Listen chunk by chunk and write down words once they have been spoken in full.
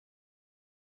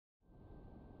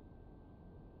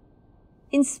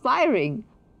inspiring,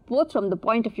 both from the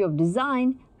point of view of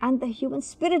design and the human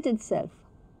spirit itself.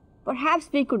 Perhaps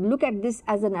we could look at this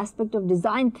as an aspect of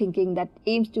design thinking that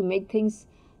aims to make things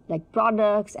like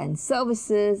products and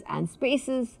services and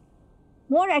spaces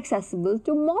more accessible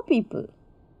to more people.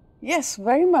 Yes,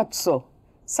 very much so.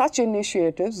 Such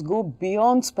initiatives go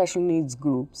beyond special needs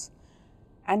groups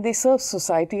and they serve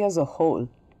society as a whole.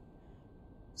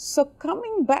 So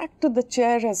coming back to the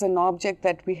chair as an object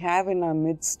that we have in our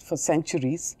midst for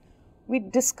centuries, we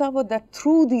discover that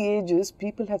through the ages,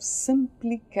 people have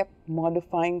simply kept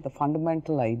modifying the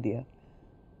fundamental idea.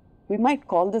 We might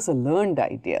call this a learned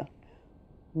idea.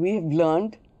 We have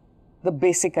learned the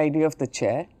basic idea of the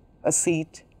chair, a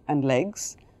seat and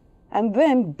legs, and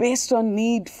then based on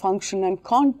need, function and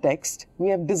context, we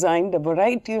have designed a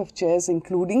variety of chairs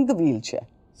including the wheelchair.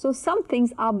 So some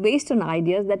things are based on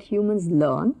ideas that humans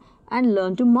learn and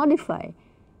learn to modify.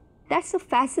 That's a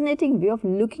fascinating way of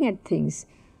looking at things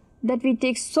that we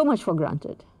take so much for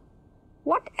granted.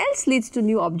 What else leads to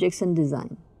new objects and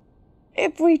design?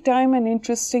 Every time an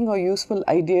interesting or useful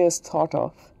idea is thought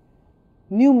of,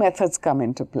 new methods come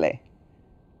into play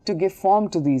to give form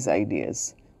to these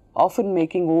ideas, often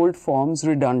making old forms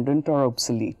redundant or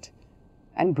obsolete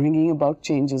and bringing about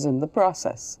changes in the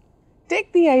process.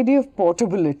 Take the idea of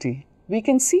portability. We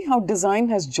can see how design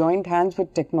has joined hands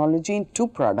with technology in two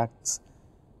products,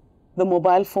 the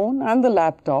mobile phone and the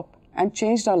laptop, and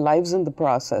changed our lives in the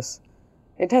process.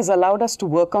 It has allowed us to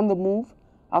work on the move.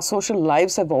 Our social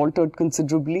lives have altered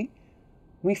considerably.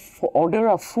 We order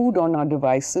our food on our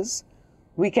devices.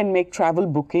 We can make travel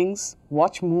bookings,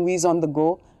 watch movies on the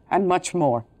go, and much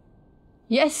more.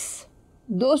 Yes,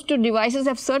 those two devices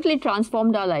have certainly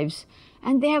transformed our lives,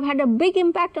 and they have had a big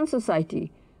impact on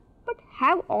society. But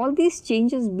have all these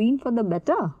changes been for the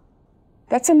better?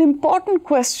 That's an important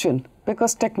question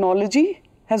because technology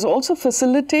has also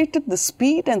facilitated the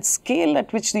speed and scale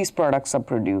at which these products are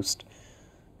produced.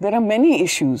 There are many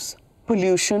issues: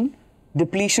 pollution,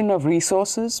 depletion of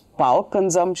resources, power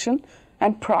consumption,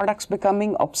 and products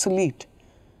becoming obsolete.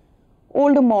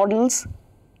 Older models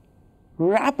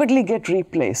rapidly get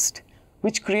replaced,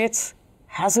 which creates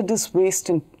hazardous waste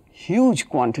in huge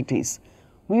quantities.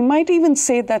 We might even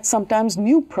say that sometimes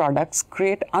new products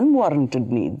create unwarranted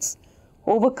needs.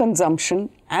 Overconsumption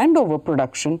and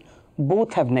overproduction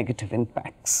both have negative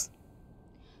impacts.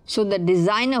 So the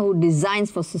designer who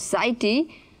designs for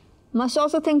society must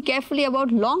also think carefully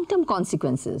about long-term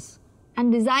consequences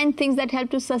and design things that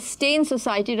help to sustain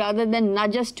society rather than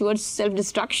nudge us towards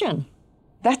self-destruction.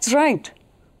 That's right.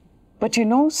 But you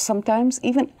know, sometimes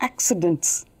even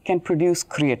accidents can produce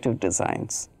creative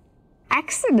designs.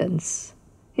 Accidents?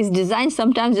 Is design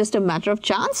sometimes just a matter of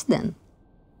chance then?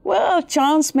 Well,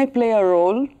 chance may play a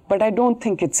role, but I don't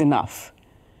think it's enough.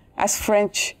 As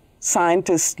French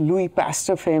scientist Louis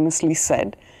Pasteur famously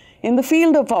said, in the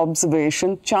field of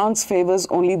observation, chance favors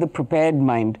only the prepared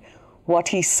mind. What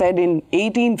he said in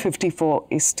 1854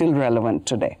 is still relevant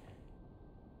today.